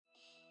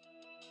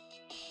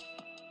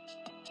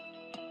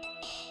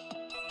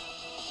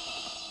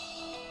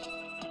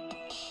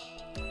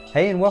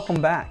Hey, and welcome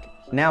back.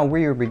 Now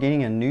we are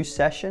beginning a new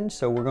session,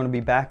 so we're going to be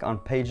back on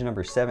page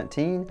number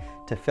 17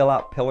 to fill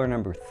out pillar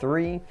number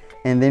 3,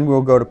 and then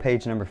we'll go to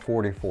page number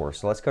 44.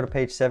 So let's go to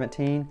page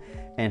 17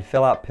 and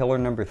fill out pillar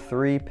number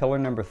 3. Pillar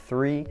number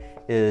 3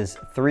 is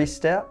 3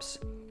 steps: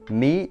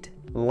 meet,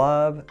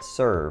 love,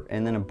 serve,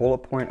 and then a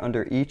bullet point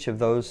under each of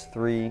those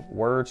 3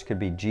 words could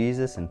be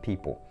Jesus and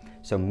people.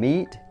 So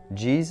meet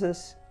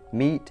Jesus,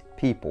 meet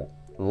people.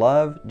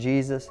 Love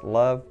Jesus,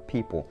 love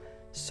people.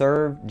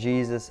 Serve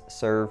Jesus,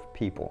 serve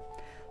people.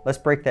 Let's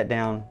break that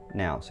down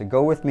now. So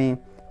go with me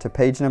to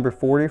page number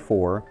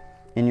 44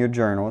 in your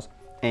journals,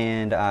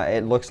 and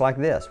it looks like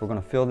this. We're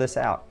going to fill this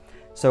out.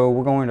 So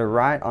we're going to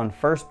write on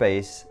first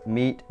base,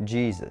 meet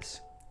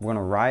Jesus. We're going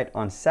to write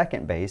on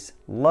second base,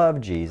 love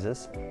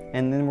Jesus,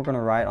 and then we're going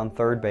to write on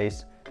third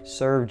base,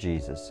 serve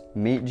Jesus.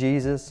 Meet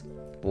Jesus,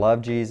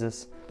 love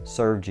Jesus,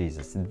 serve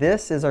Jesus.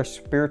 This is our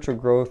spiritual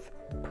growth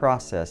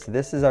process.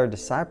 This is our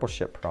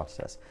discipleship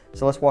process.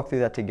 So let's walk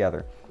through that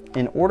together.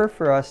 In order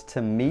for us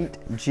to meet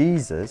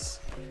Jesus,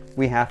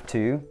 we have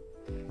to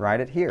write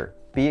it here.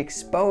 Be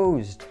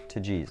exposed to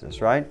Jesus,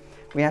 right?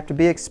 We have to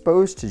be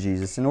exposed to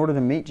Jesus. In order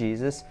to meet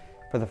Jesus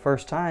for the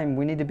first time,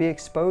 we need to be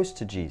exposed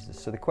to Jesus.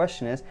 So the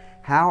question is,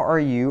 how are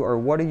you, or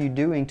what are you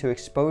doing to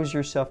expose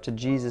yourself to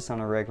Jesus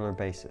on a regular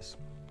basis?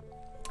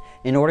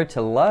 In order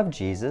to love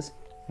Jesus,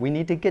 we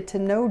need to get to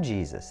know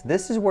Jesus.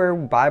 This is where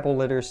Bible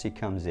literacy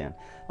comes in.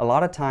 A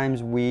lot of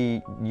times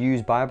we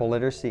use Bible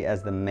literacy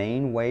as the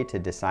main way to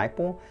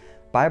disciple.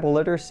 Bible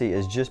literacy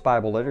is just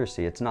Bible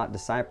literacy. It's not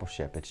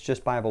discipleship. It's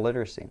just Bible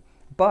literacy.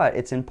 But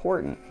it's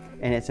important,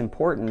 and it's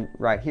important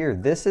right here.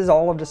 This is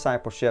all of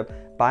discipleship.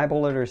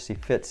 Bible literacy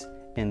fits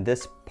in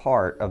this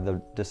part of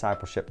the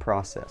discipleship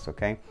process,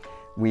 okay?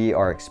 We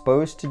are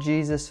exposed to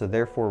Jesus, so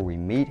therefore we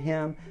meet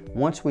Him.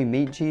 Once we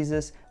meet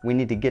Jesus, we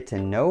need to get to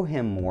know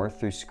Him more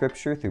through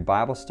Scripture, through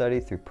Bible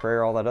study, through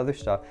prayer, all that other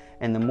stuff.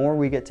 And the more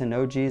we get to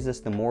know Jesus,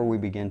 the more we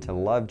begin to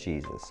love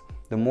Jesus.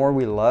 The more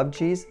we love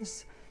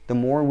Jesus, the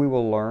more we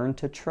will learn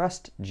to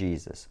trust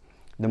Jesus.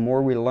 The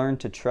more we learn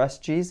to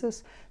trust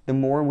Jesus, the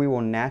more we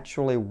will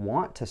naturally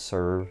want to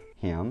serve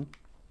Him.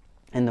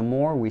 And the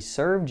more we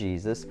serve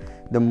Jesus,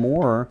 the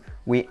more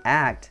we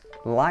act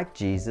like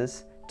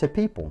Jesus to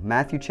people.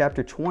 Matthew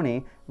chapter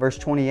 20, verse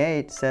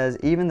 28 says,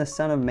 "Even the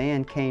Son of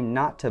Man came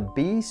not to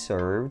be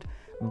served,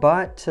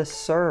 but to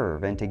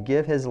serve, and to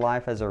give His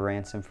life as a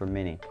ransom for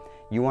many."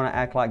 You want to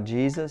act like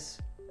Jesus?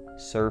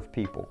 Serve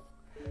people.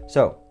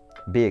 So,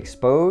 be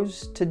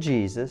exposed to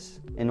Jesus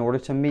in order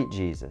to meet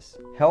Jesus.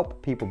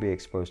 Help people be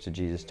exposed to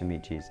Jesus to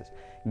meet Jesus.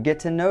 Get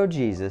to know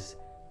Jesus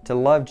to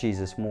love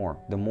Jesus more.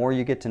 The more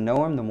you get to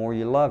know Him, the more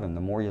you love Him.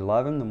 The more you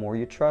love Him, the more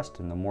you trust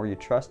Him. The more you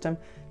trust Him,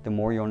 the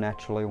more you'll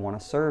naturally want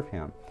to serve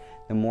Him.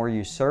 The more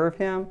you serve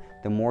Him,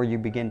 the more you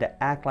begin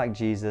to act like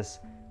Jesus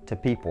to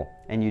people.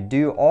 And you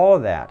do all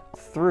of that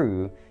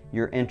through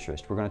your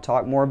interest. We're going to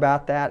talk more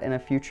about that in a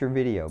future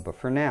video. But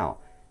for now,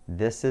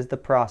 this is the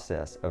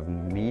process of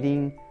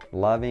meeting,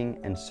 loving,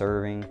 and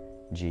serving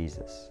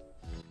Jesus.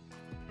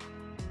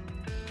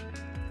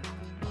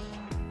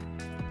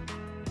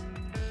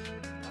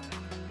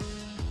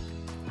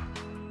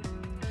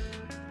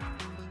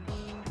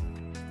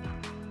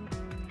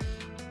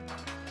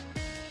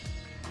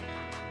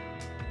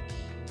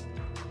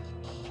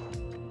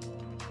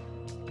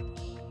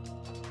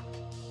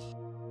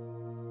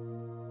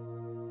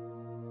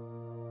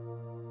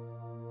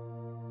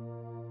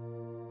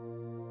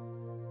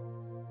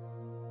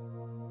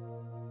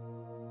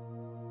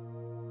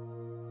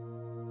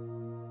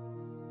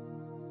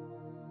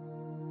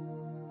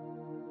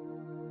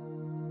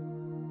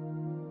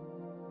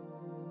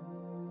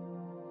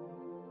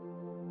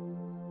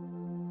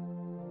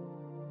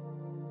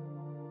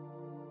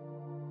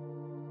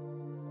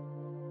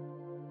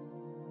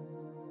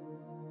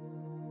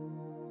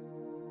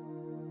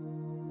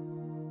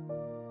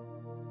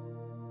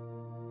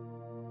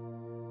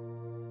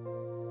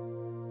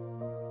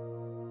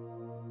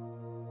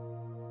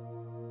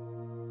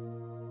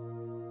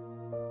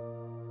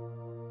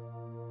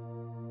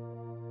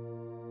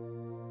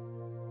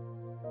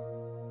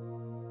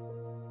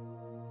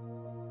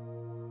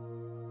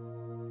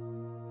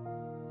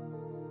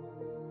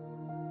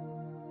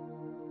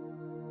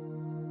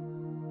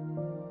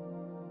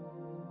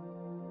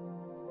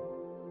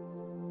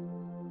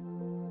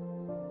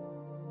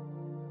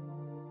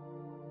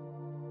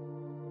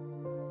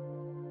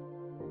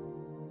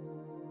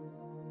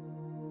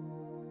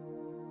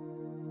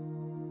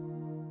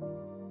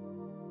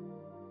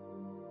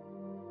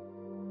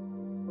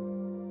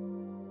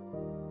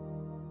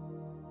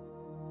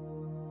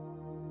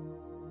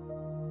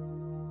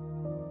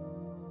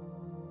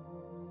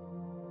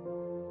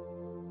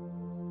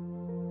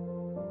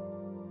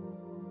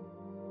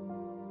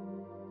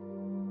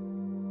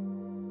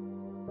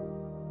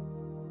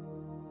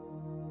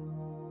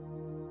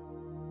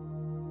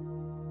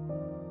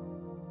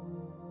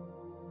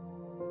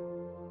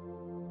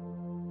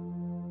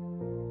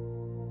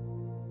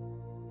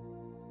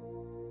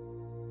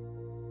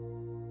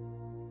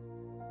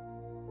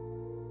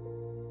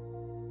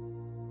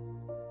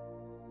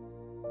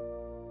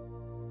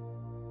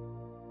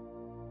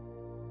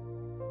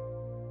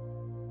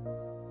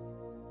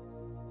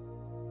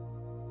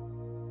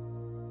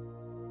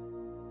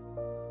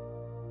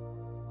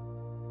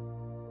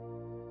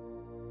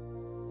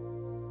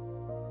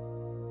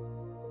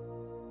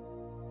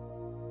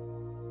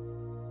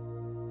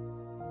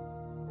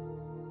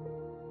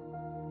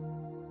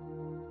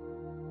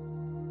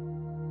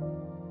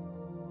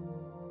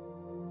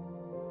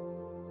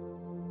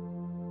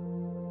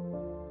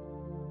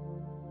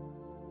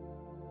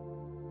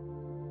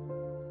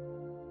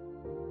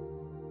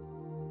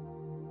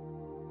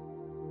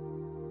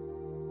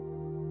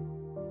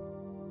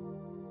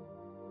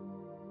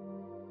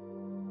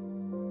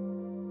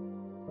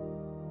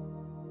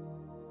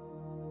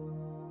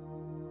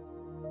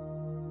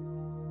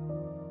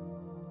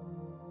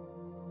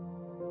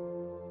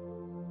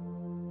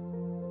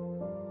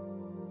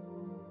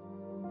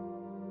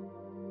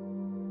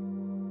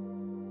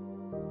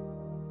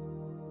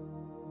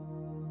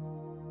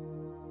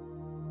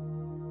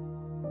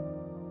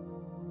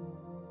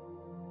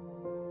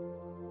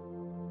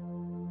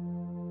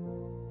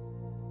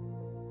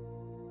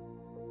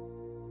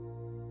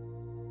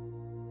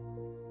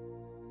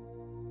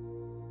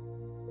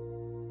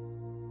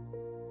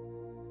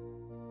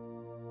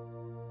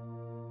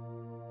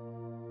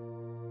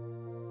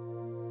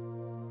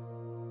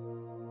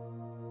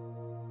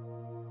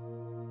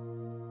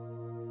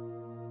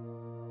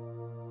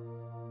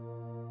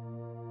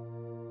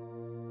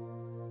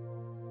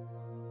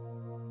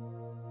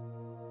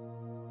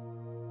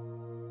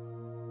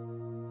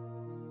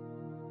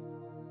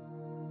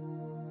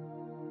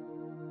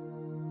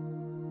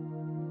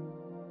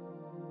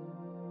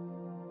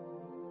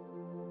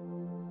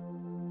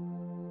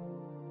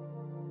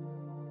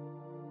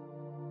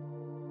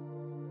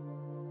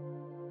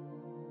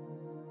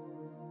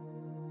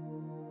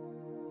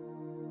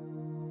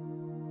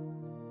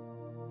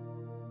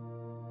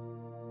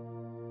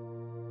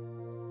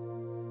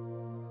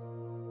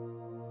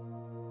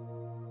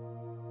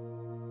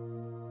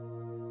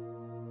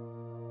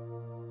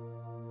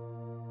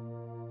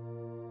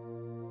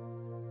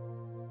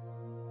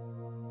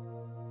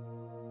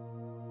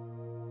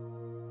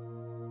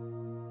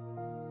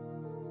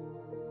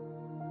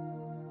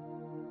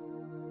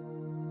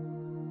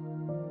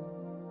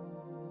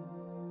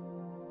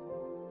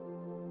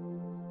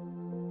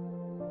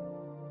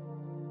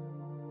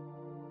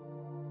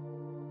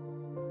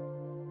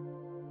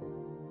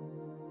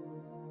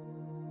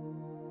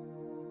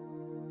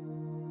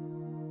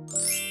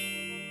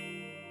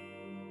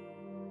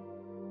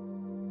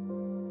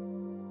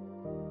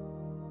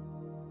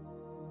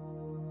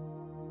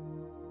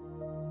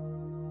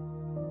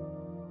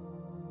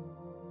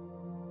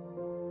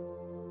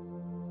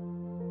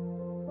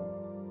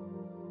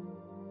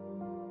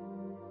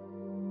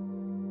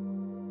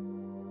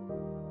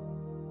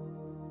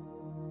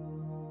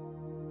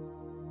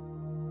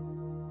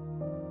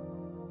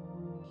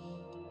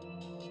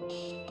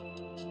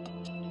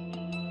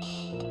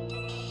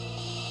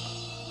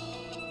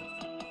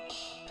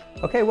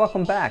 Okay,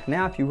 welcome back.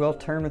 Now, if you will,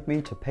 turn with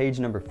me to page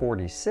number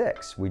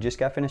 46. We just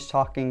got finished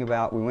talking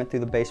about, we went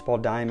through the baseball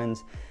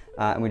diamonds,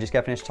 and we just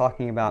got finished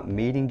talking about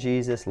meeting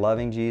Jesus,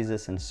 loving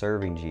Jesus, and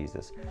serving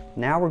Jesus.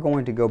 Now we're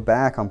going to go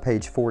back on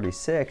page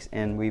 46,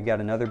 and we've got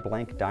another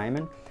blank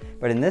diamond.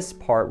 But in this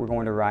part, we're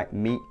going to write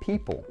meet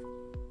people,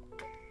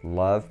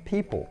 love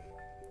people,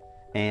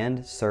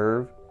 and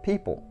serve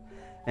people.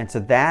 And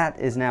so that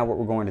is now what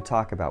we're going to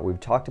talk about. We've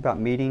talked about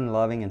meeting,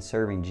 loving, and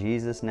serving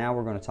Jesus. Now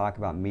we're going to talk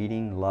about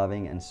meeting,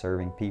 loving, and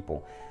serving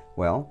people.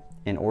 Well,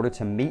 in order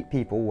to meet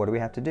people, what do we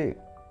have to do?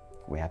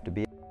 We have to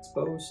be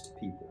exposed to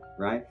people,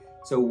 right?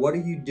 So what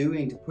are you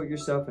doing to put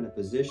yourself in a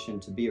position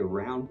to be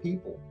around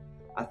people?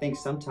 I think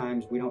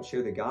sometimes we don't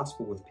share the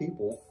gospel with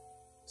people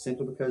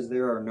simply because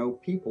there are no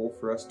people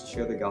for us to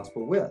share the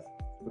gospel with,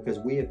 because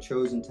we have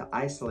chosen to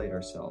isolate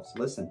ourselves.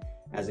 Listen,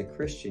 as a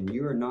Christian,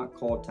 you are not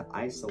called to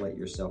isolate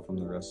yourself from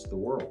the rest of the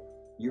world.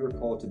 You are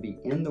called to be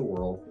in the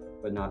world,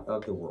 but not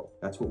of the world.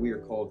 That's what we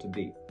are called to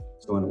be.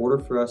 So in order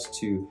for us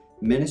to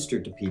minister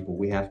to people,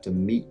 we have to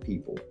meet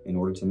people. In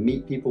order to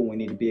meet people, we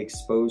need to be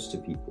exposed to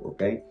people,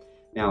 okay?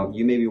 Now,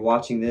 you may be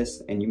watching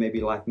this and you may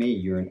be like me,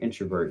 you're an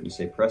introvert. And you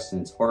say, Preston,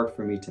 it's hard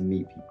for me to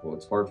meet people.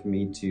 It's hard for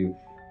me to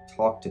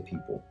talk to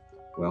people.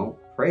 Well,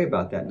 pray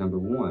about that, number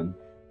one.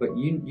 But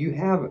you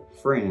have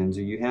friends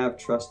or you have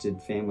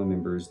trusted family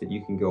members that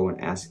you can go and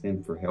ask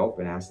them for help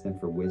and ask them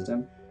for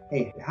wisdom.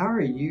 Hey, how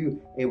are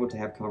you able to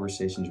have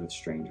conversations with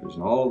strangers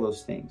and all of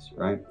those things,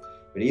 right?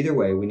 But either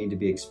way, we need to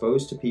be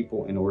exposed to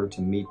people in order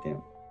to meet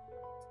them.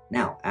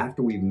 Now,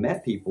 after we've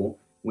met people,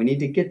 we need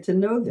to get to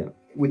know them.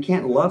 We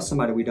can't love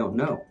somebody we don't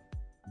know.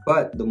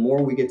 But the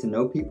more we get to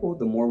know people,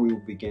 the more we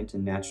will begin to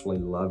naturally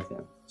love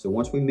them. So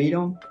once we meet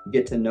them,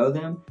 get to know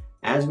them.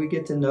 As we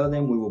get to know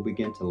them, we will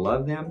begin to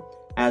love them.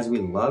 As we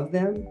love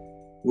them,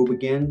 we'll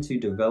begin to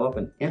develop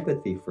an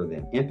empathy for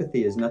them.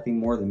 Empathy is nothing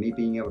more than me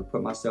being able to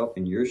put myself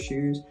in your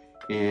shoes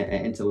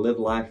and to live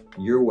life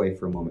your way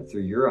for a moment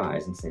through your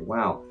eyes and say,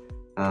 wow,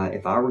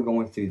 if I were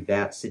going through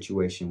that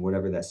situation,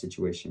 whatever that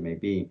situation may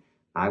be,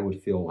 I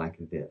would feel like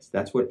this.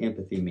 That's what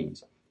empathy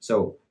means.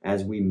 So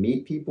as we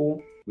meet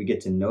people, we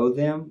get to know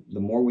them. The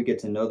more we get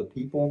to know the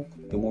people,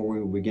 the more we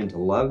will begin to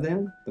love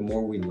them. The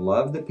more we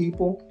love the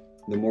people,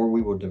 the more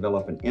we will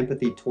develop an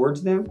empathy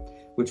towards them,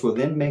 which will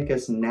then make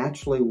us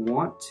naturally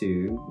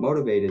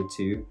motivated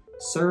to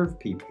serve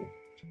people.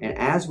 And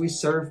as we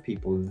serve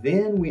people,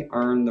 then we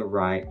earn the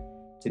right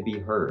to be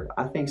heard.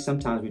 I think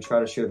sometimes we try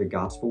to share the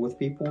gospel with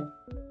people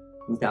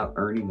without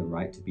earning the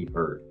right to be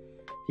heard.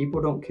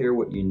 People don't care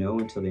what you know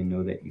until they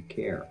know that you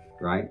care,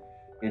 right?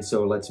 And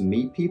so let's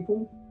meet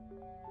people.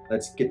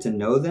 Let's get to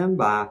know them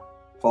by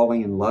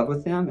falling in love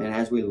with them. And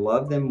as we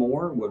love them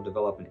more, we'll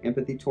develop an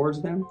empathy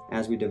towards them.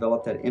 As we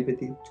develop that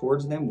empathy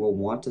towards them, we'll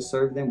want to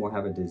serve them. We'll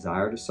have a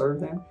desire to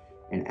serve them.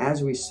 And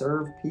as we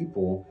serve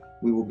people,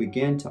 we will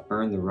begin to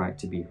earn the right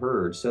to be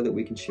heard so that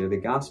we can share the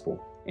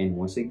gospel. And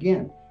once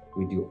again,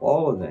 we do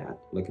all of that.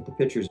 Look at the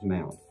pitcher's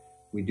mound.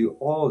 We do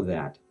all of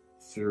that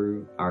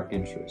through our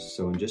interests.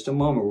 So in just a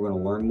moment, we're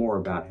going to learn more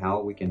about how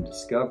we can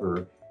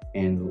discover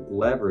and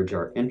leverage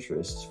our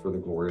interests for the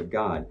glory of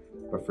God.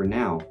 But for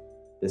now,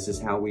 this is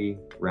how we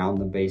round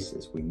the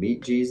bases. We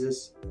meet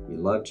Jesus, we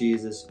love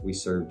Jesus, we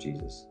serve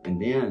Jesus.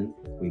 And then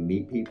we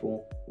meet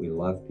people, we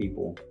love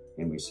people,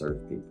 and we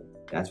serve people.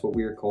 That's what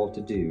we are called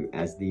to do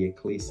as the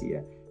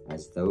ecclesia,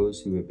 as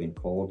those who have been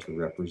called to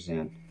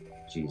represent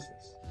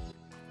Jesus.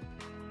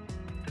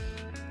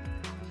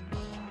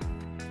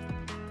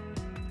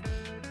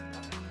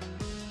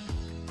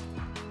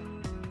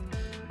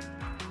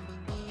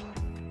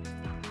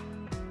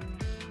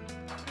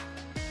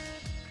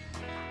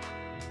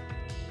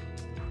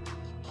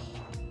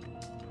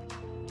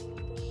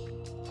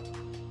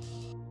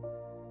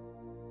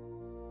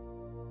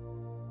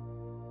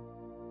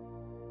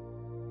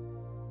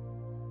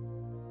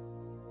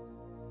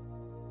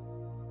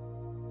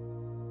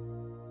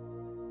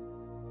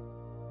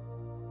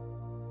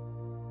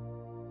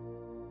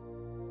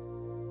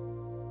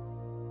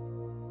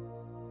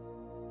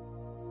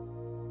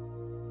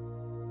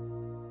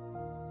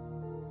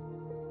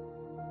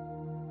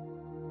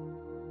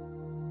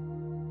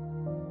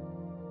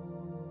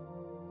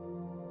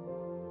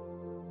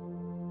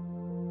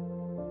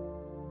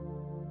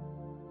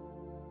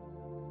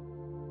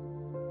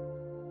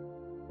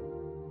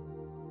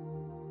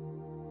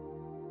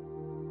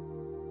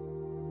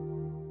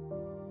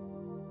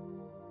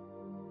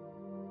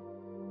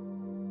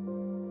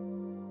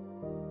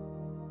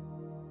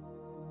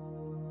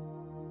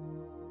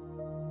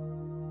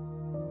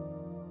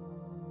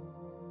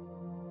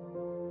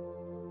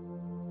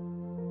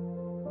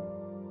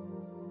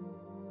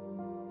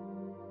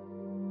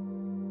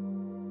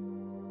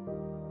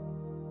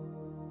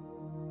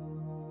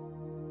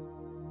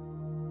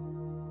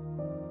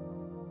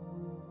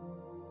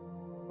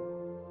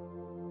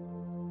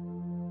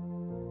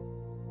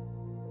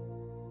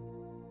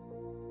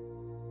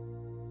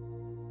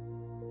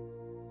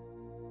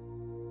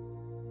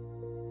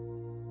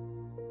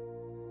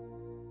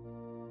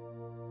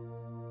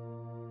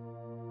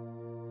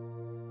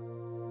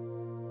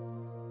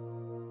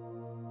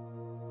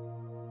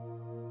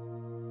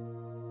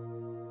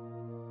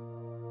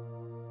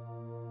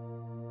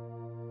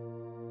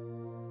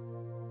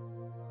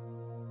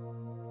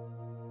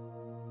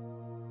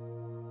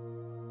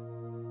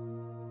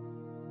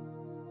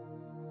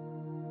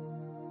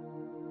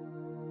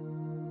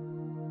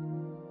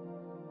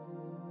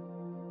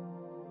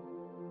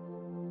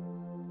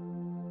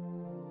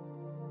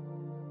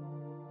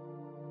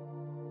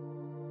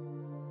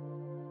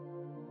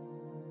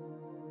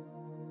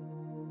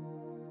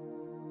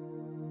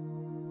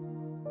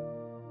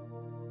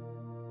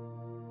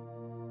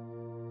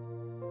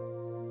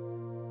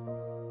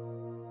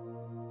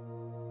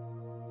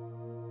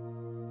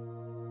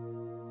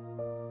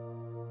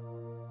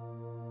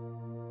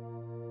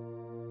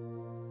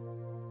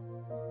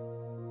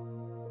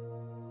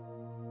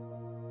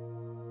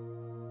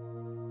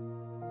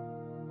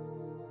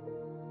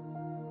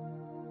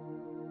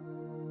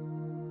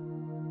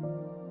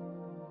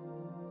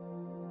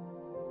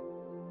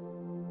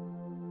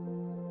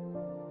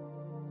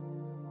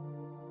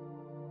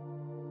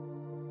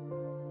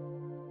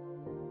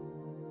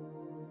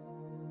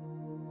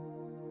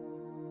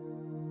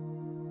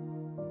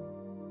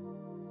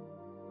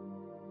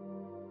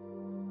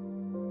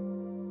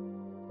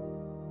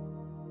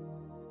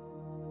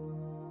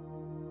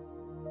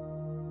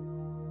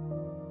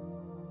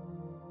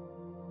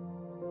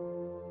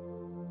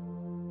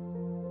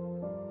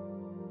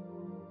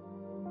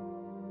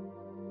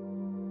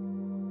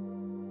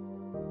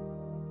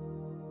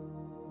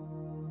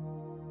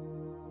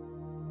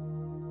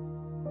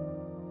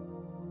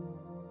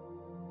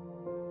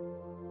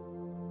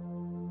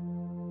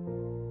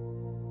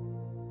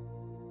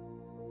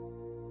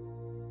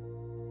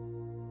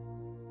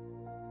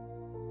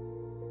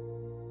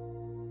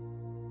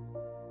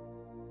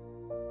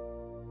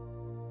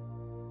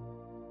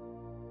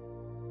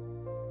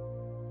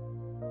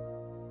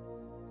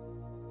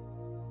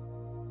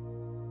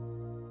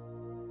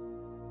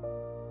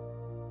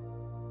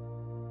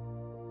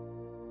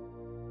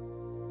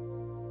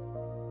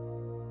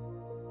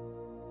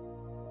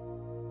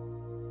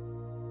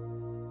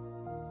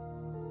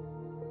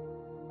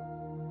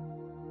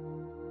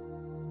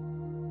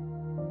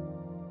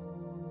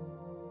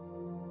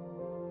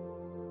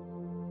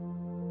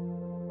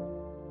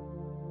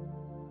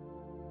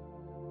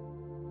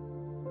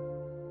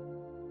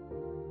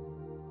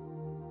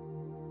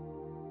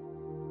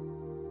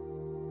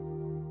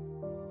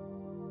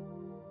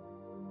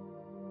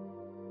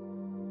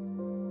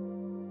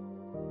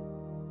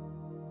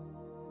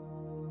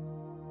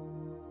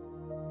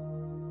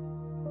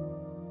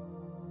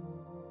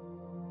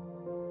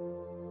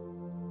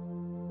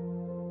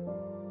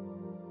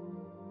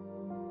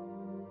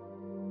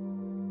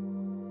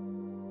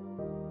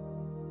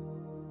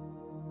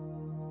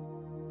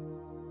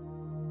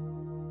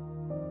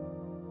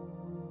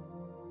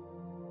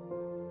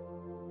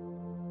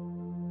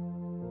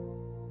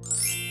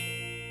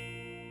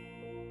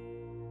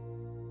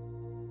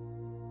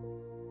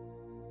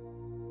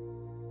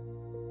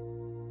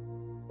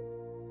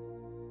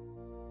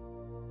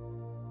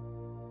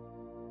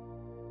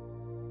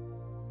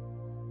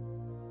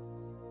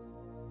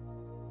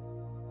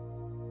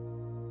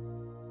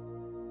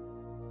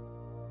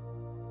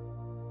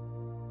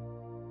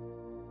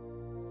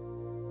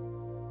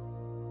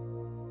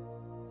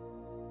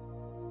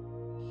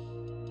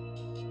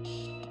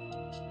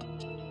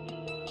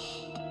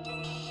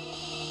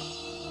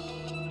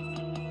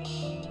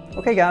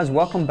 Okay guys,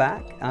 welcome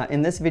back.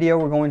 In this video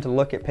we're going to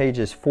look at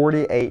pages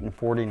 48 and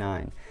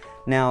 49.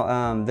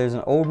 Now there's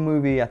an old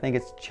movie, I think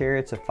it's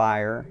Chariots of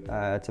Fire.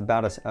 It's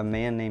about a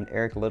man named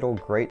Eric Liddell.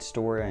 Great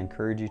story. I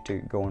encourage you to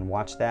go and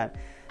watch that.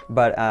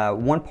 But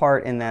one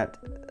part in that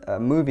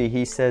movie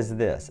he says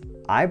this: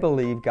 I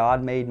believe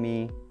God made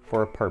me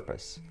for a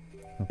purpose,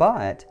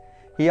 but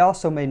He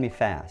also made me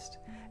fast.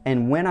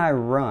 And when I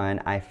run,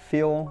 I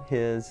feel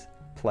His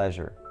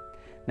pleasure.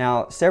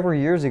 Now, several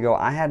years ago,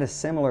 I had a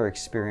similar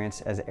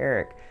experience as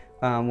Eric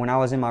when I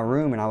was in my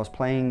room and I was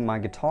playing my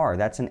guitar.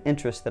 That's an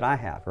interest that I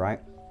have, right?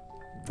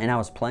 And I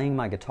was playing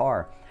my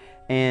guitar.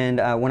 And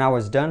when I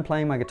was done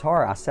playing my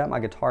guitar, I set my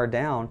guitar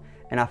down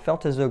and I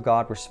felt as though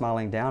God was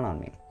smiling down on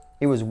me.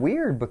 It was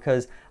weird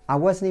because I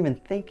wasn't even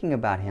thinking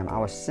about Him. I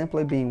was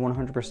simply being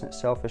 100%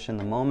 selfish in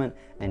the moment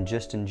and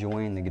just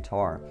enjoying the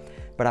guitar.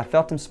 But I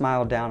felt Him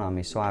smile down on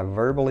me, so I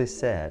verbally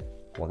said,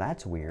 well,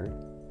 that's weird.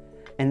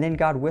 And then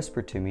God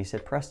whispered to me, He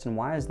said, Preston,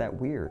 why is that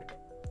weird?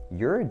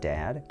 You're a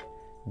dad.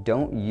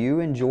 Don't you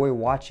enjoy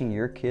watching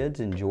your kids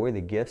enjoy the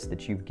gifts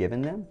that you've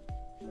given them,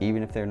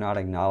 even if they're not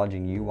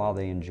acknowledging you while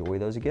they enjoy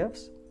those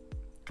gifts?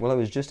 Well, it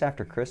was just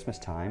after Christmas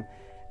time,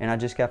 and I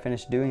just got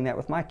finished doing that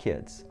with my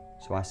kids.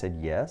 So I said,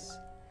 yes.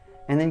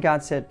 And then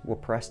God said, well,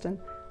 Preston,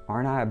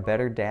 aren't I a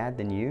better dad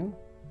than you?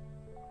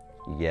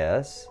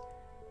 Yes.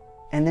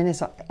 And then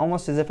it's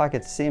almost as if I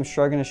could see Him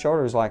shrugging His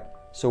shoulders like,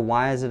 so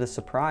why is it a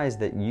surprise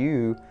that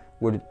you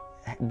would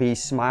be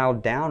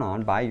smiled down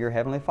on by your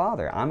Heavenly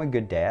Father? I'm a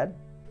good dad,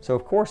 so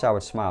of course I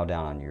would smile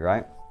down on you,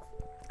 right?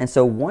 And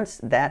so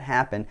once that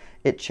happened,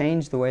 it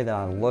changed the way that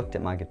I looked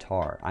at my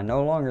guitar. I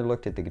no longer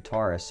looked at the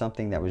guitar as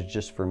something that was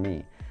just for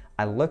me.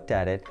 I looked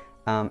at it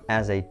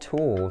as a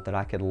tool that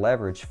I could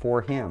leverage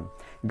for Him.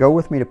 Go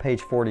with me to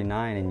page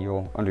 49 and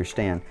you'll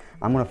understand.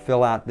 I'm going to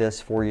fill out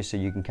this for you so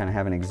you can kind of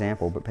have an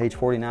example. But page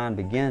 49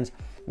 begins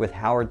with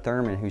Howard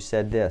Thurman, who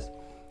said this: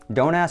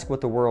 don't ask what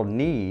the world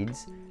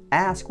needs,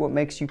 ask what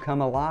makes you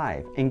come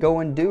alive, and go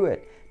and do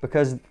it,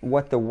 because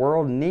what the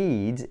world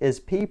needs is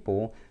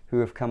people who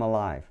have come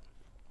alive.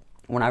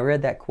 When I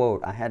read that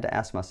quote, I had to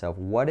ask myself,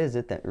 what is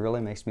it that really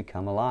makes me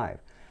come alive?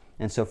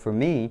 And so for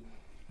me,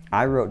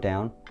 I wrote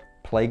down,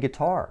 play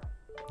guitar.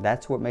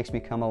 That's what makes me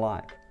come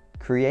alive.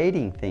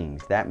 Creating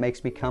things, that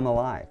makes me come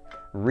alive.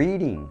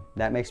 Reading,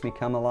 that makes me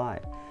come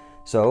alive.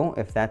 So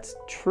if that's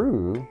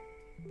true,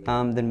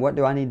 then what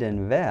do I need to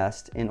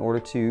invest in order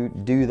to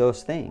do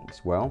those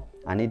things? Well,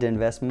 I need to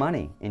invest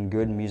money in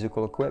good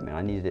musical equipment.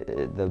 I need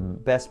the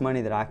best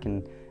money that I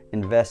can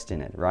invest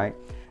in it, right?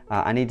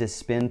 I need to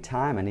spend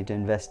time. I need to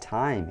invest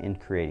time in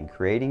creating.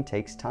 Creating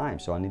takes time,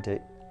 so I need to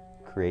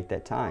create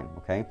that time,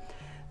 okay?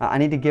 I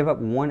need to give up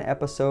one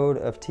episode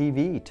of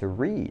TV to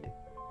read,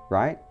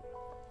 right?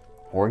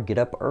 Or get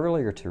up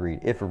earlier to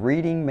read. If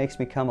reading makes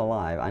me come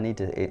alive, I need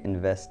to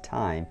invest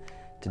time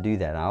to do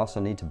that. I also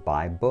need to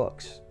buy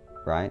books,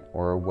 right?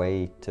 Or a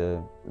way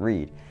to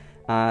read.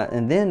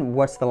 And then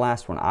what's the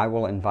last one? I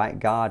will invite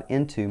God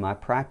into my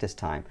practice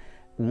time.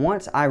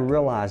 Once I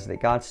realized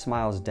that God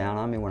smiles down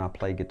on me when I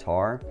play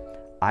guitar,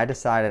 I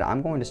decided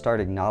I'm going to start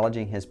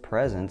acknowledging His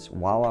presence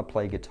while I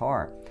play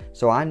guitar.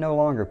 So I no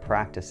longer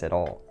practice at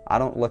all. I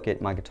don't look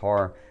at my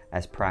guitar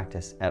as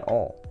practice at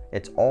all.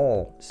 It's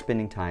all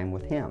spending time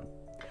with Him.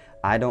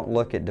 I don't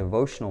look at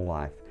devotional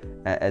life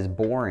as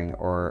boring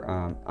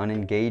or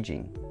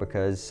unengaging,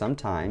 because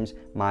sometimes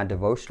my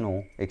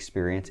devotional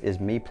experience is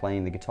me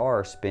playing the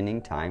guitar,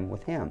 spending time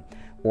with Him,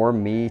 or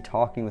me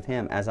talking with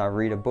Him as I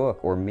read a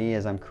book, or me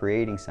as I'm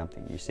creating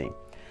something, you see.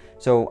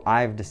 So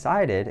I've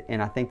decided, and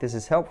I think this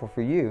is helpful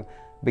for you,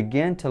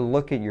 begin to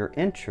look at your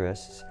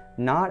interests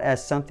not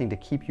as something to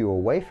keep you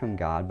away from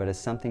God, but as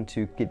something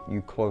to get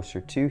you closer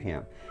to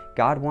Him.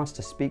 God wants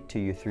to speak to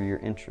you through your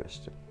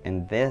interest,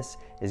 and this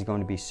is going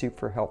to be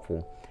super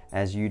helpful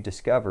as you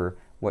discover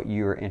what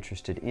you are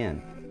interested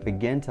in.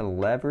 Begin to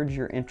leverage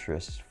your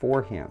interests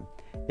for Him.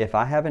 If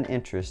I have an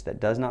interest that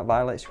does not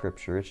violate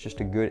Scripture, it's just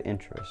a good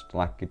interest,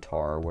 like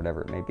guitar or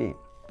whatever it may be,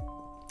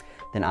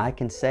 then I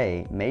can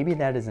say, maybe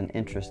that is an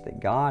interest that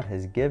God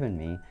has given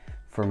me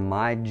for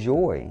my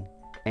joy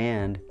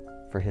and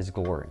for His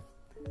glory.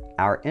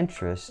 Our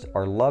interests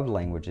are love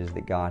languages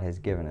that God has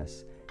given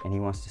us, and He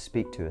wants to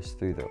speak to us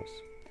through those.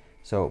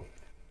 So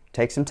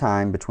take some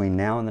time between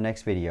now and the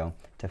next video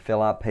to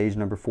fill out page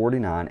number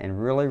 49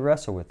 and really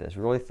wrestle with this.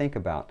 Really think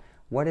about,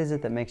 what is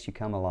it that makes you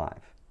come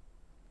alive?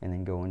 And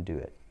then go and do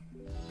it.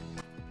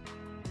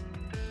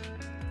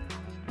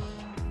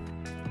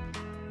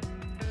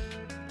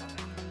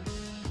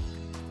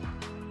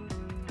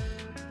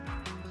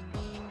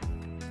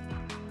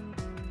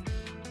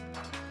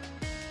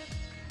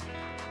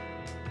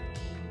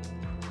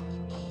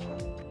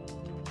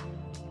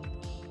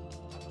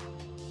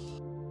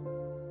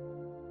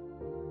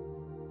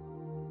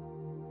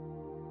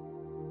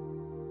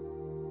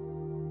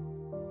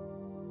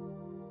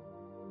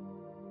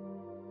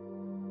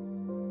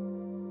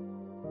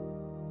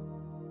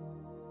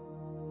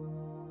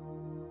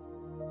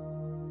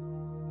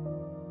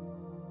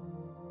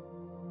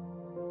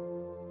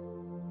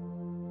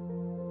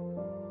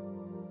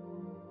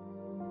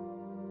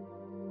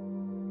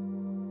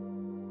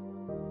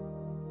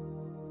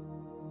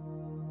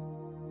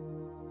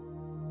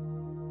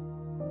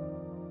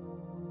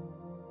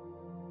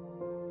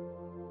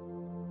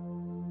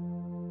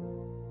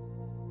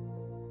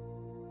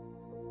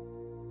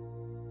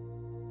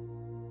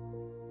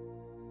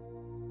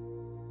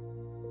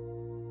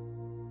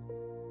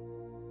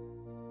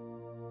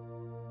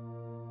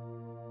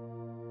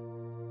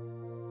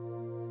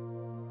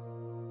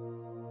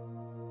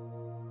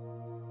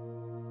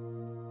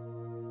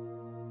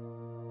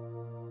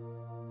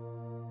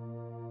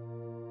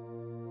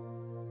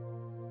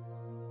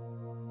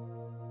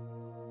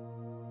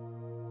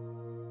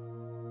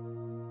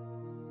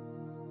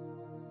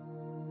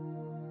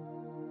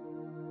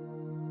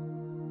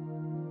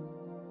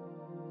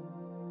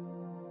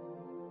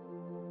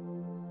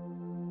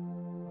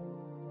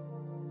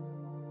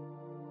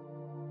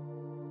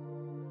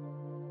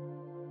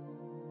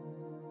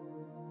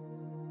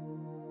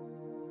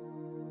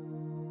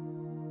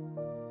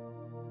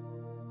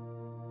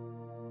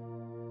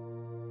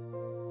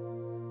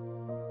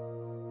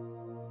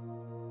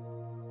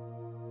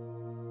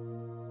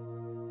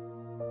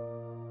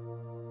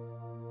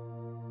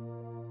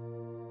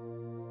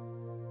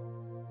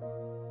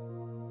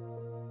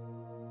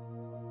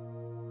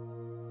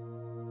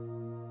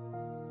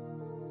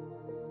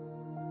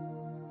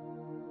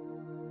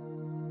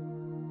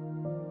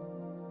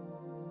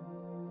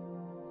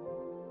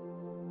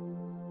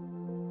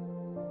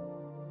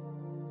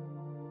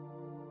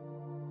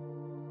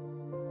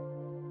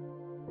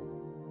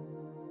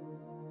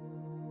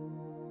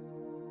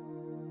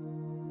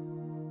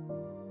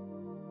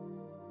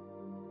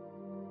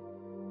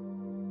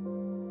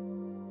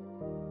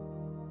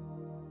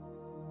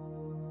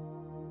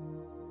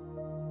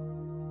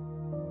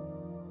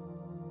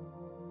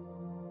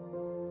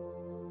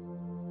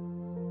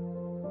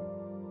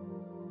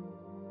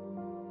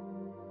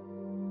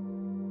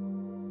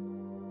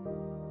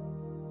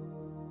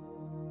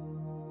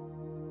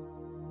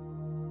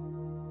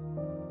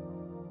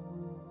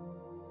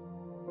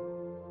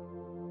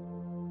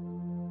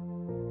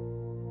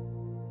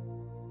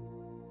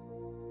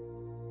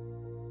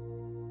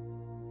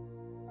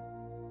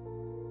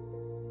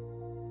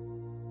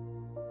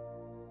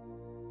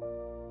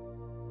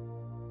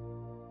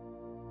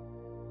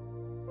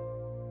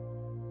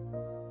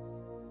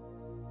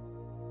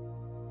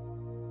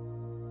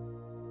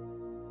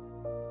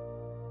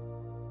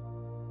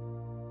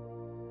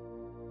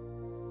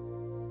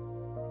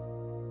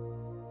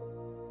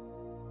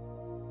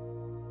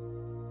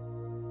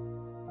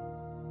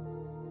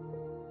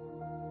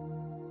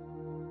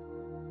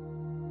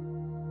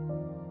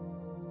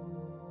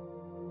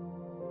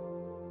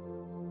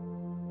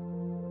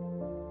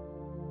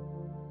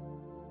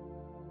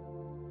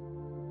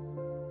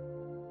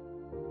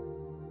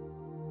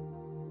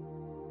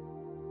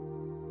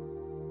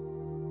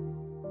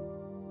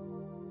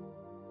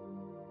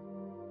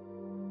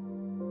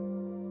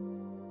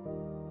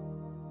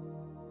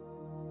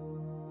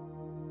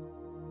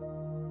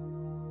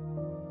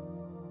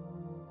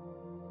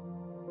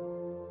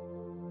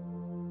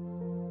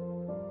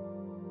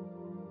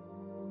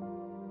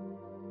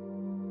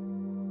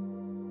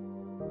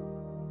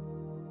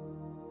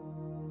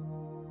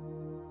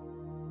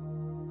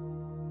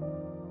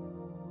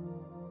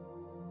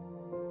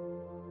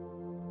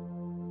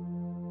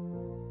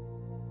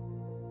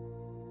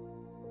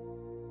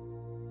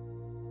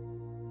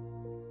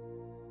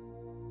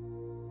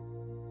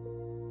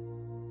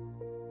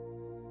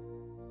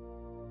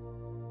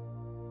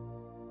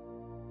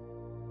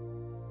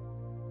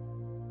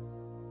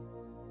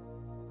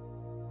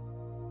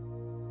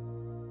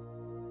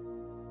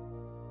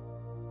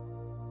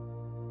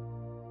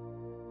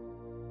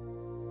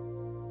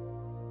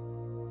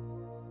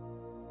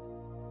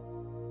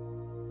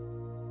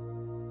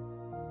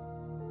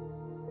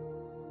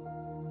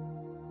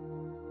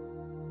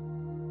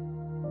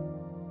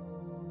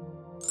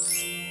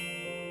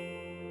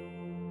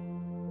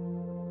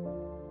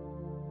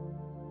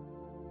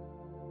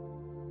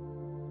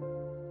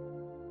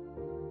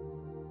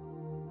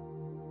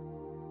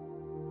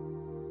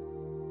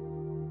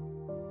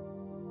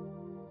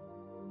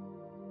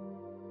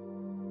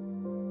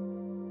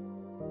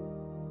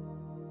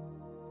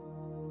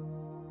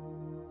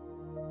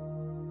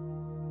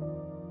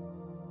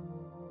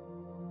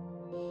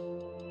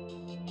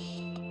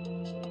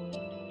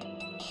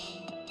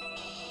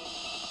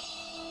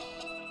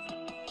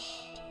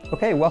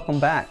 Okay, welcome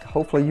back.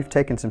 Hopefully you've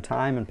taken some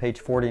time on page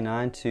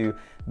 49 to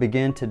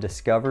begin to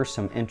discover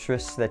some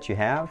interests that you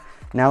have.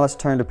 Now let's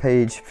turn to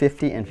page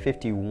 50 and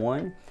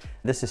 51.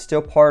 This is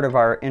still part of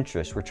our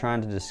interest. We're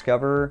trying to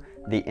discover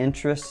the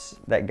interests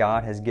that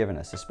God has given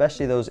us,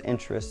 especially those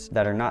interests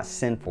that are not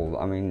sinful.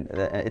 I mean,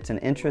 it's an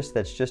interest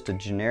that's just a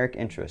generic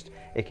interest.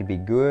 It could be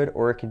good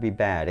or it could be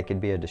bad. It could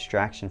be a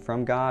distraction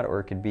from God, or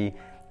it could be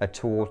a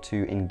tool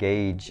to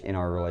engage in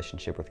our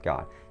relationship with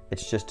God.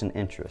 It's just an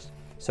interest.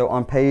 So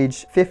on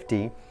page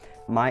 50,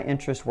 my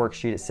interest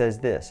worksheet, it says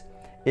this: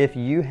 if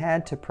you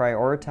had to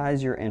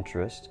prioritize your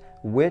interest,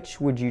 which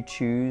would you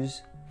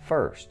choose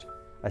first?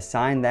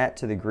 Assign that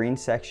to the green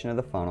section of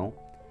the funnel.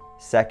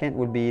 Second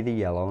would be the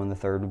yellow, and the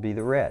third would be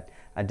the red.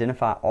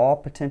 Identify all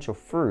potential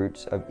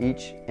fruits of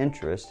each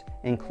interest,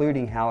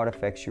 including how it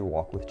affects your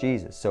walk with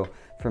Jesus. So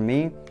for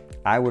me,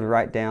 I would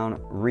write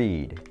down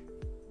read,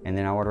 and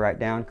then I would write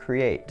down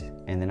create,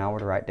 and then I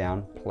would write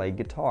down play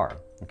guitar.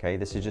 Okay,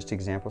 this is just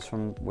examples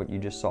from what you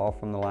just saw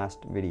from the last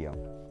video.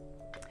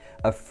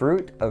 A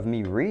fruit of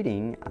me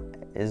reading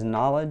is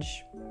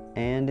knowledge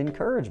and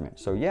encouragement.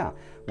 So yeah,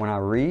 when I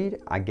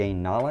read, I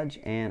gain knowledge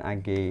and I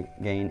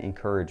gain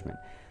encouragement.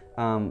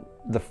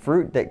 The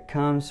fruit that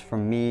comes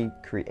from me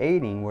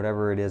creating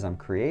whatever it is I'm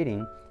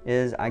creating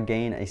is I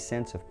gain a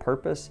sense of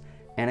purpose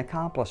and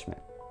accomplishment.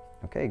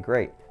 Okay,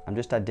 great. I'm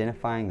just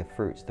identifying the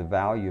fruits, the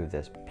value of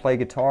this. Play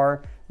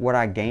guitar, what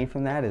I gain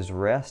from that is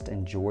rest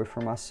and joy for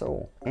my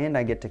soul. And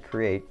I get to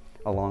create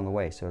along the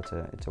way, so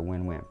it's a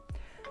win-win.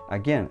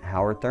 Again,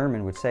 Howard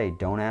Thurman would say,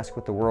 don't ask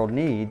what the world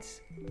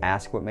needs,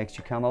 ask what makes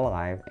you come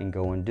alive and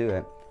go and do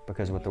it,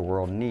 because what the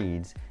world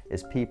needs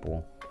is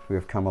people who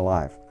have come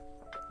alive.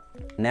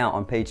 Now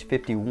on page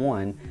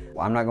 51,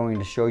 I'm not going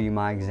to show you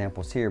my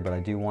examples here, but I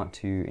do want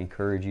to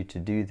encourage you to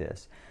do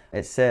this.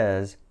 It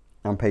says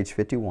on page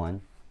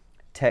 51,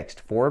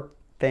 text 4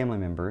 family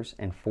members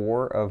and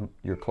 4 of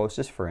your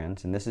closest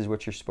friends, and this is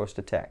what you're supposed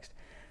to text.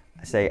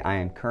 Say, I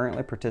am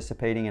currently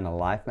participating in a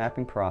life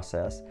mapping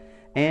process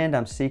and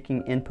I'm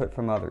seeking input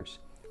from others.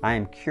 I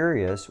am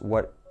curious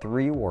what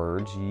 3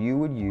 words you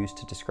would use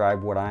to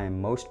describe what I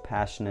am most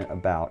passionate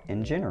about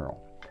in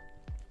general.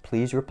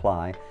 Please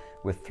reply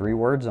with 3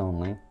 words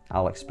only.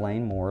 I'll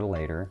explain more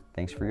later.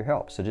 Thanks for your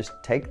help. So just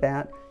take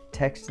that,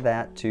 text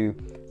that to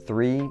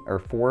 3 or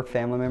 4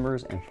 family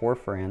members and 4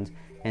 friends,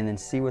 and then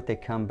see what they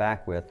come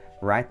back with.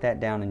 Write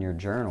that down in your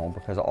journal,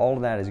 because all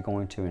of that is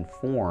going to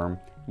inform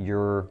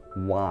your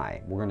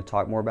why. We're going to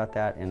talk more about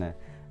that in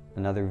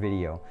another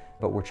video,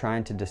 but we're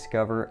trying to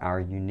discover our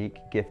unique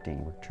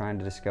gifting. We're trying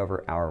to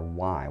discover our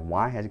why.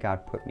 Why has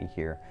God put me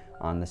here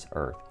on this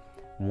earth?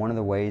 One of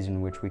the ways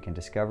in which we can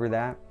discover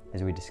that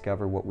is we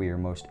discover what we are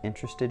most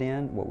interested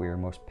in, what we are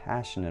most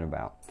passionate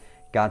about.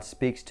 God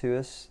speaks to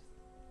us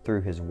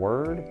through His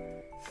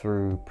Word,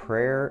 through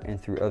prayer, and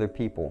through other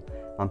people.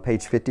 On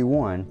page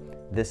 51,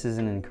 this is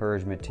an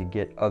encouragement to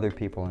get other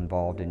people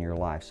involved in your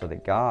life so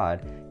that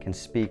God can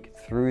speak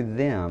through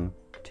them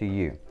to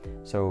you.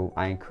 So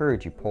I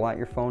encourage you, pull out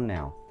your phone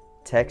now,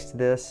 text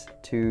this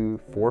to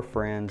 4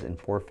 friends and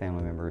 4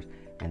 family members,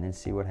 and then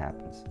see what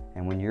happens.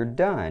 And when you're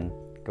done,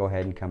 go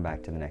ahead and come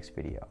back to the next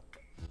video.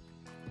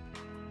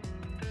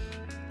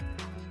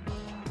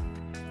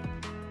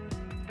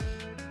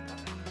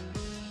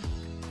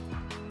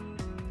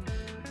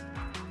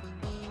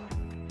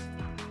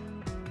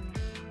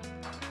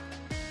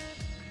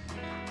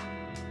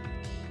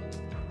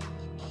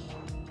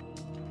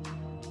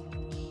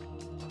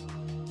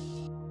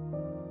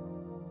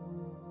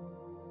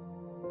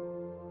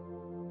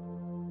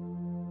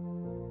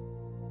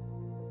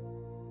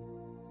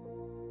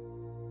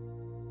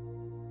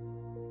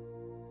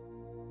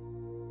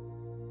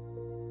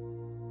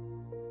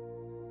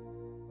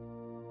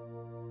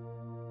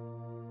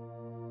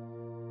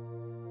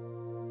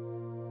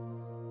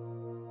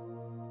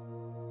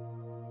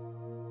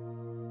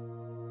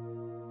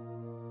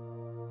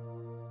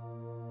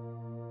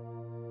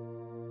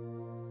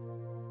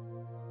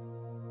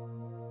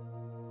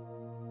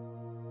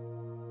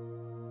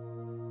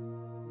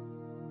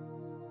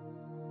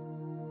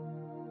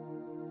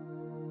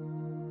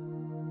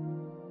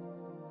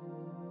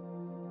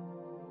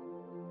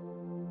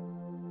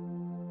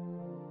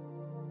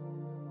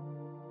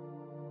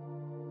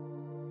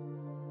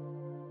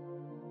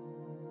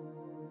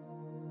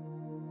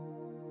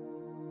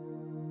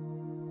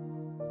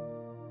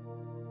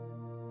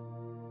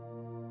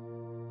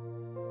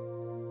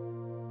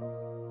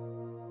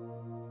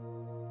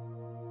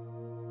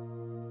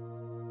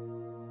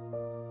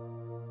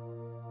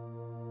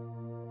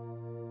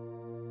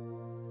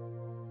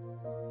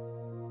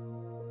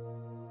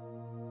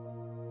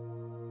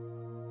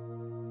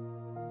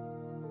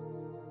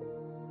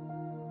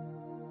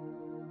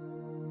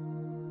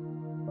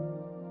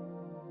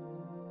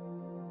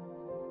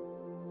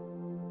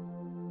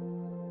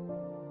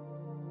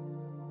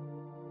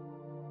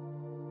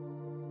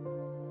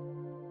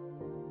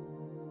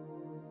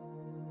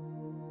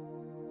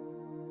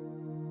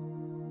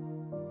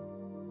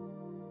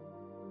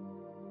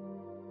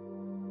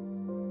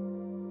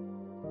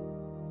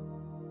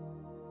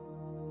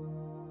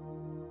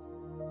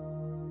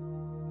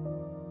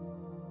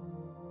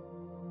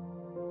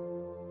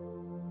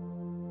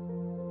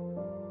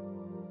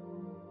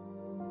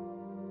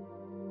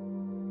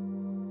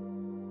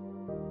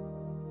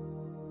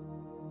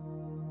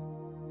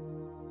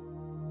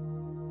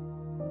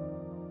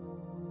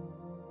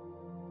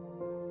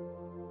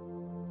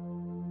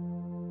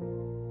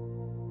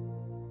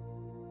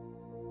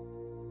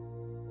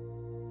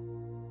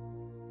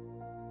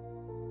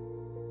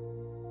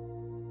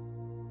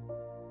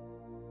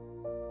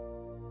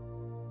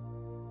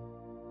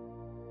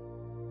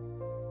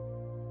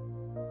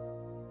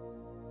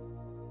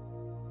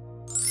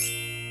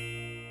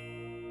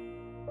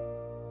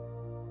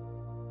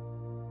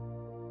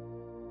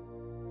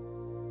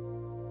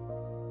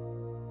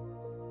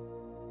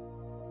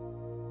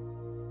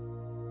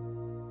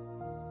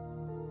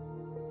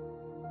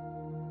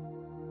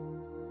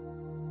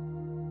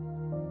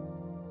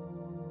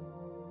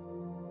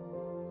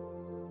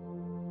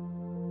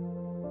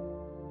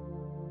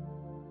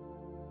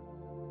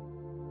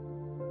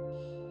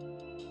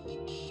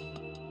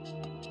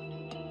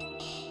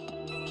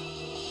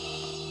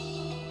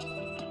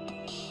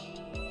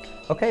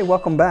 Okay,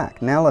 welcome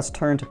back. Now let's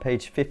turn to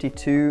page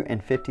 52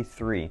 and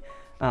 53.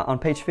 On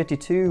page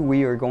 52,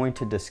 we are going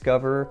to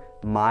discover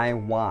my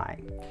why.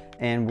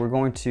 And we're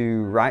going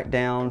to write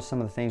down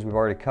some of the things we've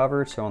already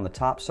covered. So on the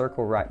top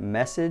circle, write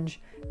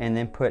message, and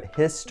then put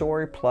his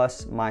story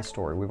plus my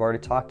story. We've already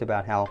talked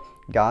about how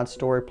God's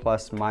story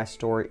plus my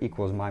story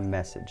equals my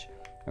message.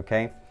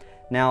 Okay?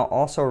 Now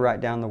also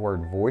write down the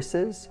word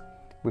voices.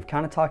 We've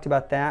kind of talked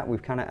about that.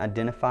 We've kind of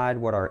identified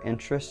what our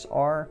interests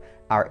are.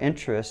 Our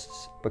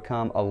interests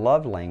become a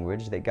love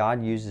language that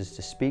God uses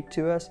to speak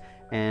to us,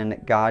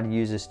 and God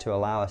uses to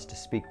allow us to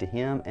speak to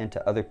Him and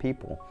to other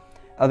people.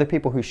 Other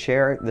people who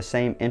share the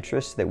same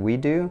interests that we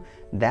do,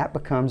 that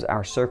becomes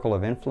our circle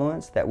of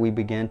influence that we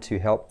begin to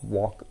help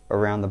walk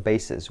around the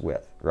bases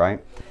with,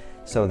 right?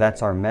 So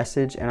that's our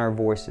message and our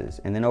voices.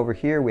 And then over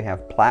here we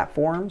have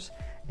platforms,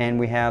 and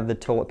we have the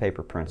toilet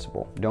paper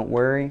principle. Don't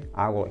worry,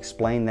 I will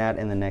explain that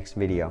in the next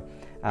video.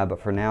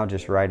 But for now,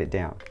 just write it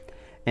down.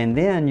 And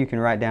then you can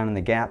write down in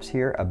the gaps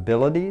here,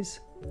 abilities,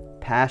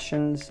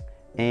 passions,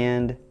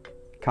 and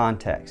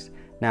context.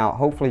 Now,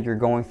 hopefully you're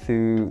going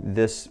through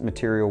this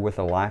material with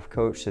a life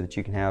coach so that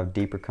you can have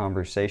deeper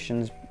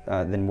conversations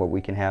than what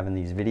we can have in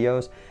these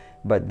videos.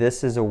 But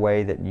this is a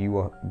way that you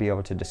will be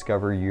able to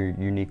discover your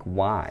unique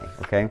why,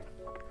 okay?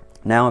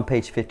 Now on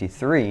page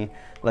 53,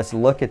 let's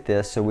look at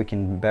this so we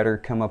can better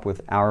come up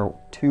with our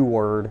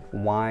two-word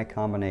why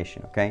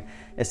combination, okay?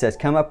 It says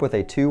come up with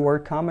a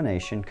two-word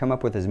combination, come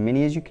up with as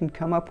many as you can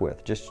come up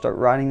with. Just start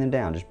writing them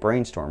down, just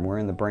brainstorm. We're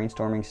in the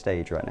brainstorming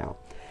stage right now.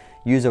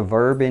 Use a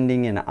verb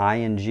ending in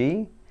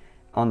ing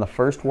on the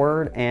first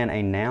word and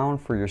a noun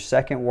for your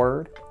second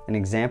word. An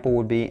example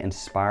would be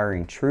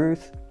inspiring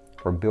truth,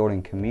 or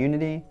building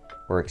community,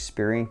 or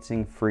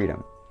experiencing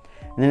freedom.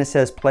 And then it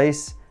says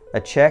place a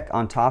check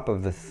on top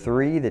of the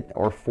three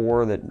or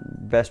four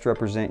that best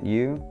represent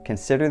you.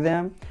 Consider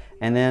them,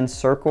 and then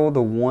circle the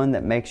one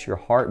that makes your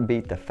heart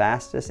beat the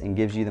fastest and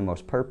gives you the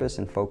most purpose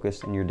and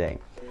focus in your day.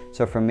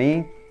 So for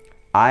me,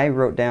 I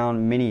wrote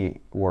down many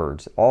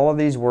words. All of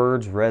these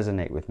words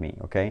resonate with me,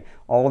 okay?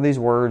 All of these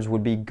words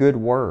would be good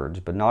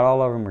words, but not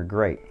all of them are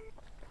great.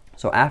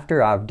 So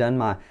after I've done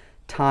my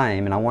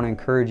time, and I want to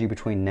encourage you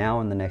between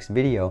now and the next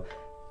video,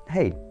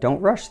 hey, don't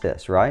rush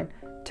this, right?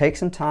 Take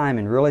some time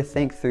and really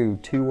think through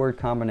two-word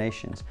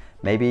combinations,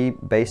 maybe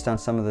based on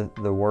some of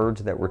the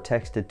words that were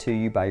texted to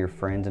you by your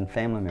friends and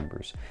family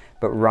members.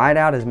 But write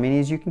out as many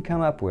as you can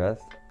come up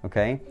with,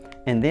 okay?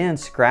 And then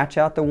scratch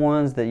out the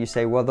ones that you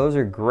say, well, those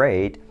are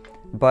great,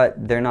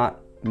 but they're not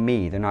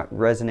me, they're not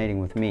resonating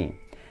with me.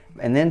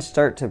 And then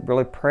start to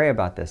really pray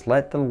about this.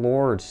 Let the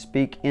Lord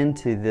speak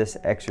into this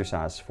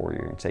exercise for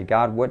you and say,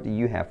 God, what do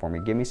you have for me?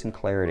 Give me some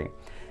clarity.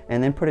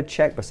 And then put a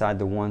check beside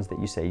the ones that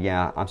you say,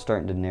 yeah, I'm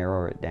starting to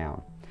narrow it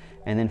down.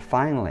 And then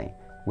finally,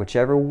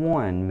 whichever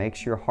one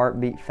makes your heart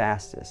beat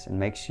fastest and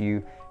makes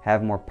you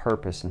have more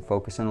purpose and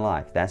focus in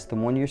life, that's the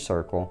one you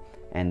circle,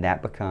 and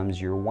that becomes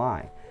your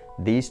why.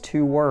 These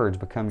two words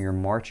become your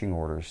marching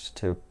orders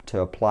to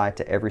apply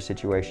to every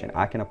situation.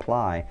 I can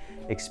apply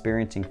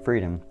experiencing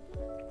freedom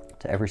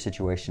to every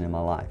situation in my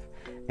life,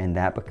 and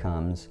that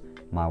becomes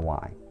my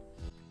why.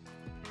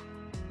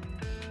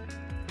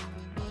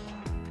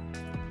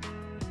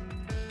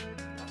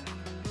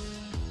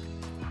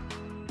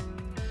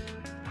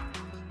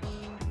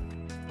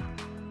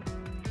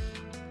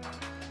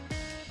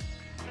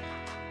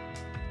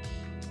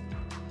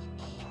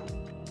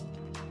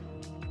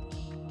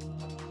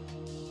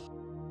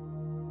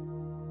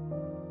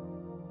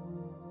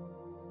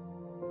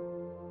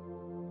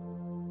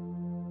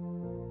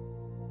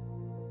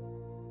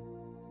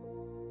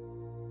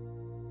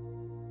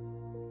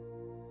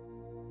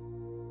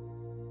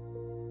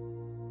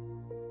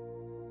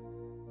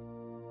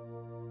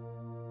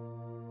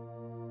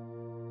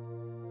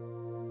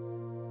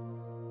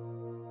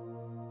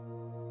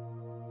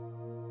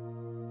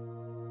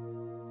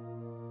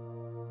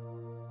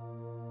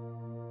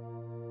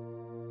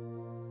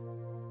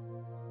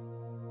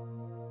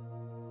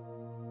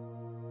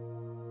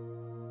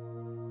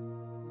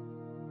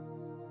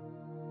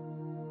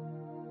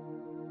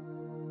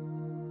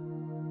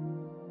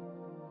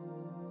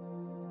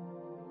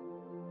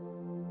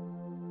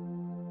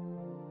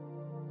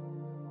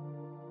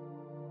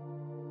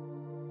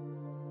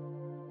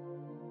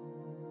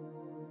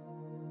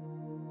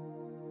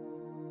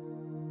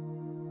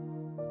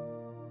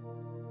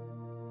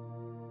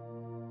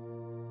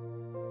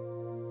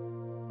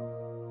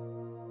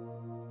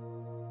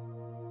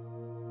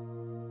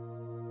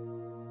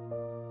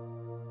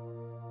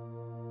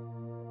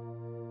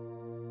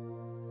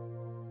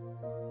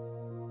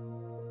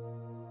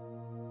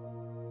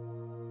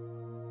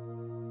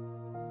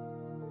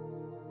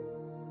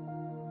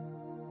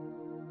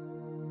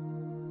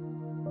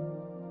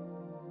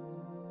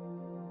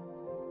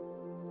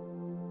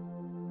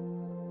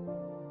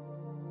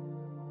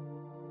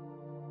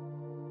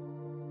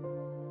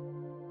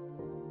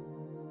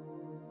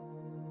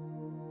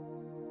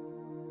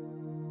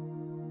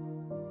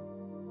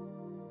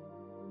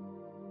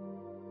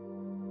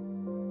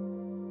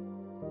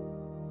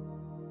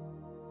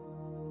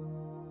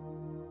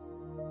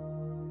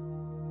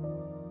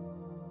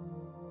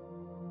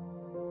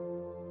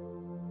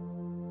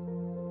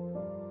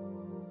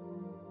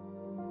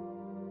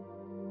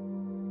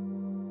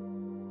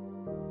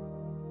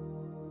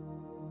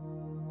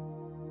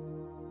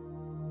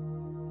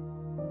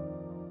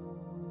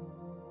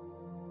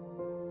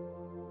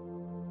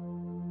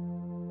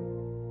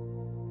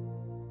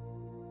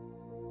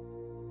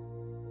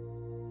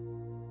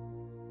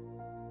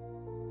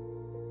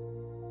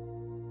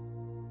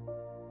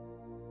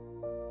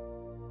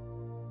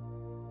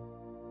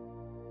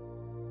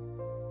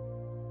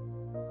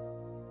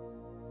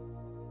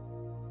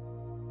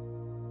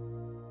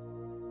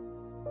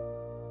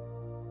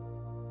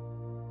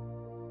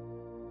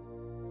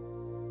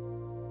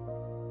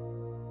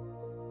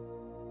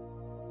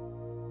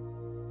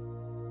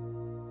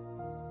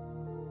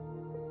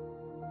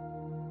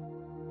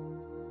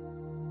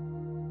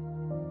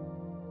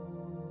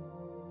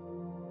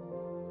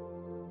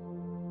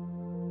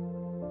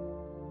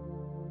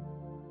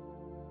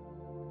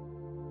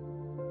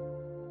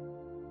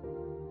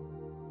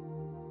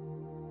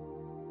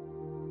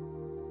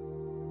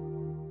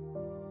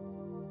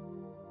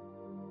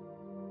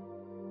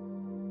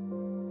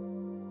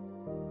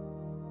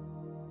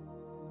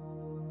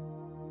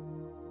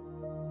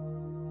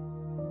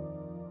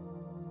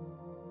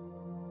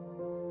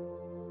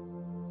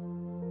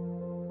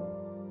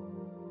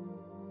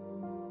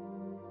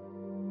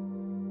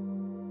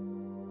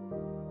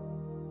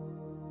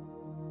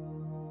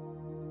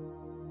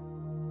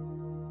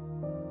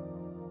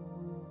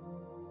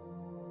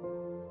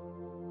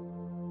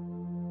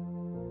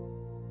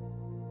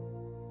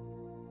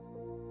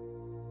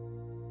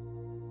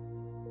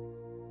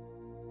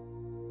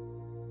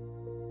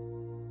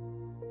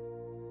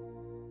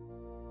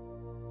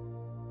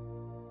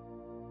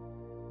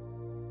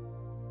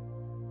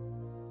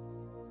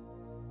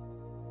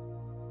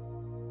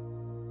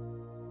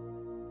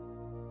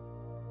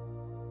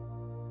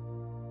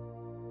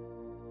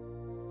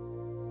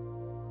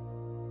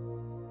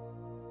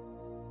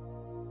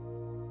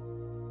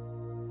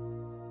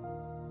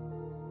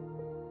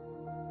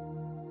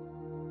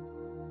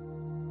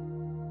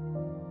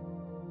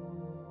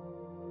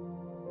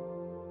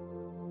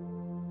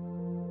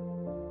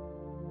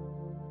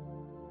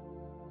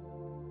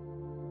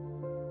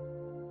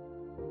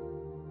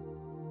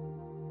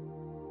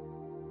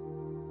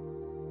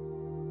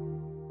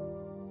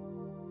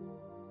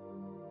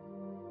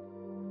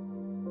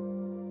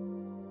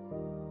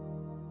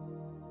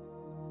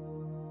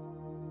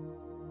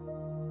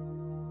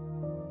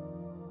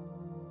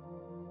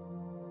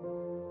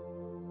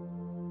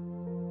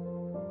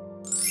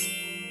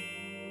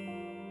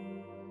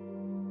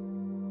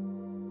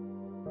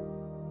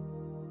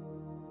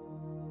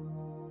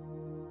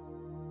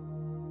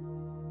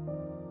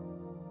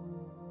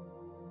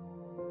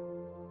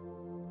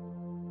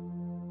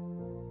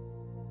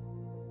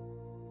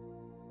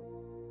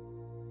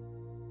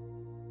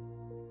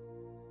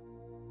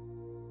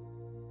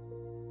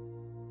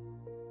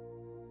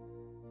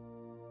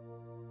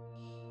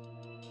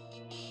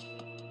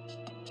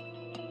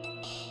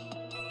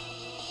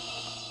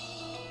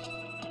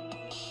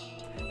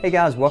 Hey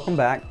guys, welcome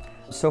back.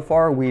 So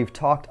far we've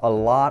talked a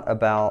lot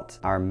about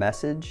our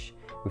message,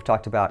 we've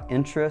talked about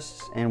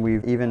interests, and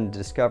we've even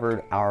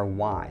discovered our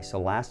why. So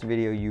last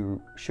video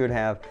you should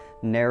have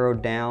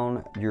narrowed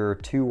down your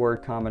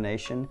 2-word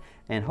combination,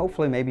 and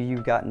hopefully maybe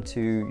you've gotten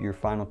to your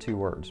final 2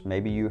 words.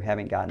 Maybe you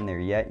haven't gotten there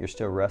yet, you're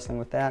still wrestling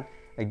with that.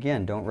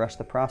 Again, don't rush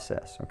the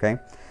process, okay?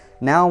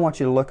 Now I want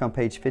you to look on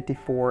page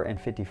 54 and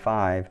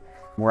 55.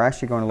 We're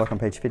actually going to look on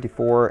page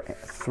 54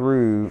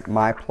 through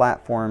My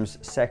Platforms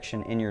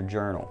section in your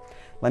journal.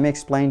 Let me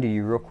explain to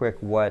you real quick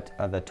what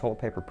the toilet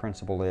paper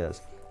principle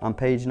is. On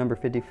page number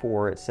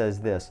 54 it says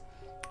this: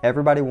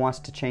 everybody wants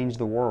to change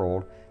the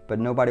world, but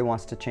nobody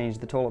wants to change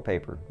the toilet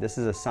paper. This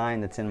is a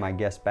sign that's in my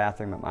guest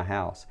bathroom at my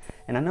house.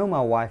 And I know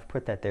my wife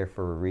put that there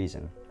for a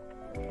reason,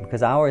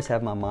 because I always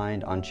have my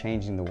mind on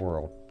changing the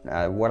world,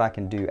 what I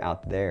can do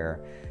out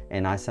there,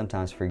 and I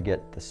sometimes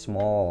forget the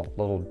small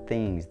little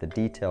things, the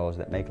details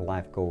that make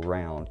life go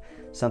round.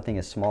 Something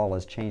as small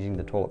as changing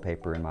the toilet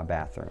paper in my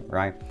bathroom,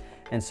 right?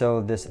 And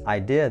so this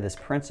idea, this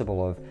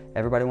principle of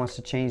everybody wants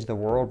to change the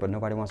world, but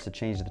nobody wants to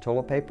change the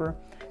toilet paper,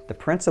 the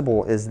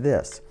principle is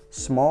this: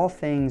 small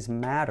things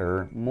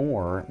matter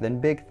more than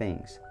big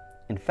things.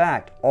 In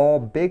fact, all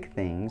big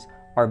things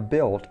are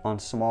built on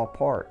small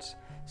parts.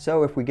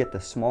 So if we get the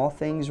small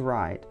things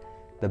right,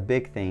 the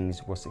big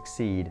things will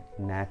succeed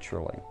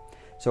naturally.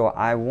 So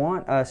I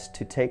want us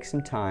to take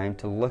some time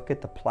to look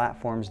at the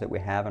platforms that we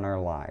have in our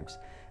lives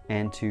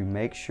and to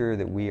make sure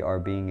that we are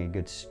being a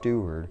good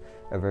steward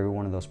of every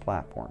one of those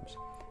platforms.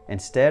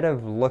 Instead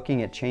of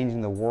looking at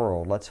changing the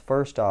world, let's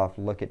first off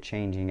look at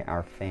changing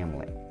our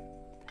family.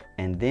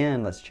 And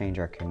then let's change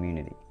our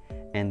community.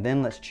 And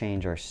then let's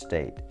change our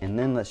state. And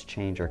then let's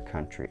change our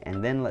country.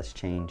 And then let's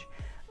change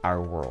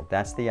our world.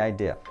 That's the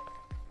idea.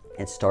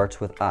 It starts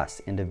with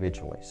us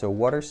individually. So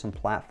what are some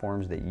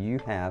platforms that you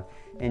have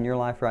in your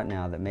life right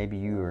now that maybe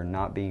you are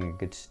not being a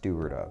good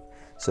steward of?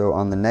 So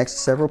on the next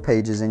several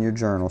pages in your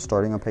journal,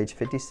 starting on page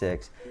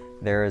 56,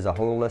 there is a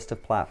whole list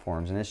of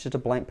platforms, and it's just a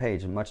blank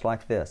page, much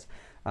like this.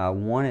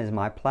 One is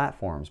my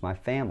platforms, my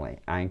family.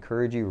 I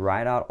encourage you,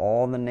 write out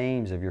all the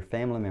names of your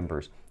family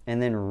members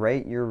and then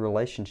rate your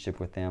relationship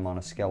with them on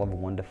a scale of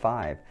 1 to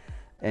 5.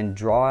 And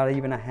draw out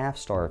even a half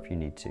star if you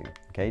need to.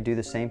 Okay, do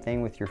the same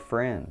thing with your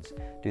friends.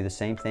 Do the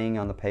same thing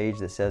on the page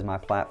that says my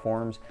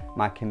platforms,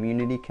 my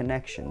community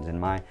connections,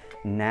 and my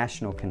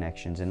national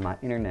connections, and my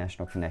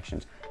international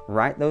connections.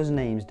 Write those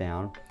names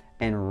down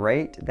and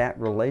rate that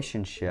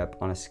relationship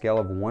on a scale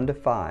of 1 to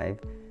 5,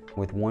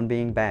 with 1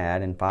 being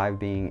bad and 5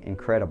 being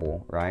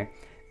incredible, right?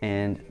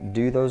 And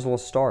do those little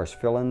stars,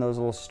 fill in those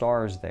little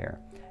stars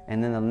there.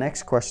 And then the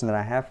next question that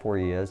I have for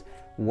you is,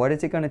 what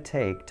is it going to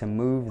take to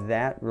move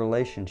that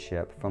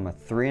relationship from a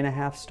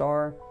 3.5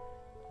 star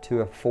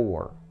to a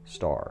 4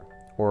 star,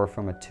 or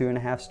from a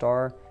 2.5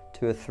 star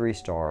to a 3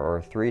 star, or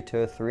a 3 to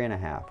a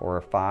 3.5, or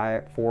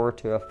a 4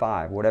 to a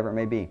 5, whatever it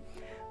may be?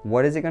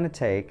 What is it going to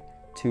take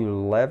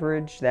to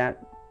leverage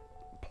that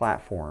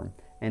platform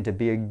and to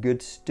be a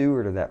good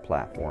steward of that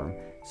platform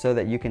so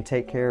that you can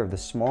take care of the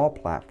small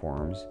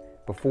platforms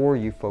before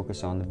you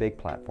focus on the big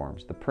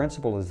platforms? The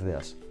principle is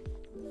this: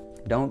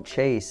 don't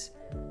chase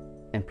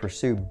and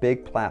pursue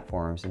big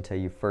platforms until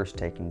you've first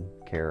taken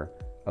care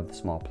of the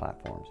small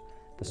platforms.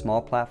 The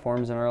small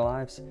platforms in our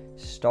lives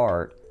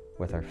start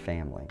with our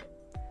family.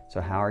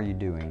 So how are you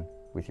doing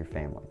with your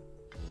family?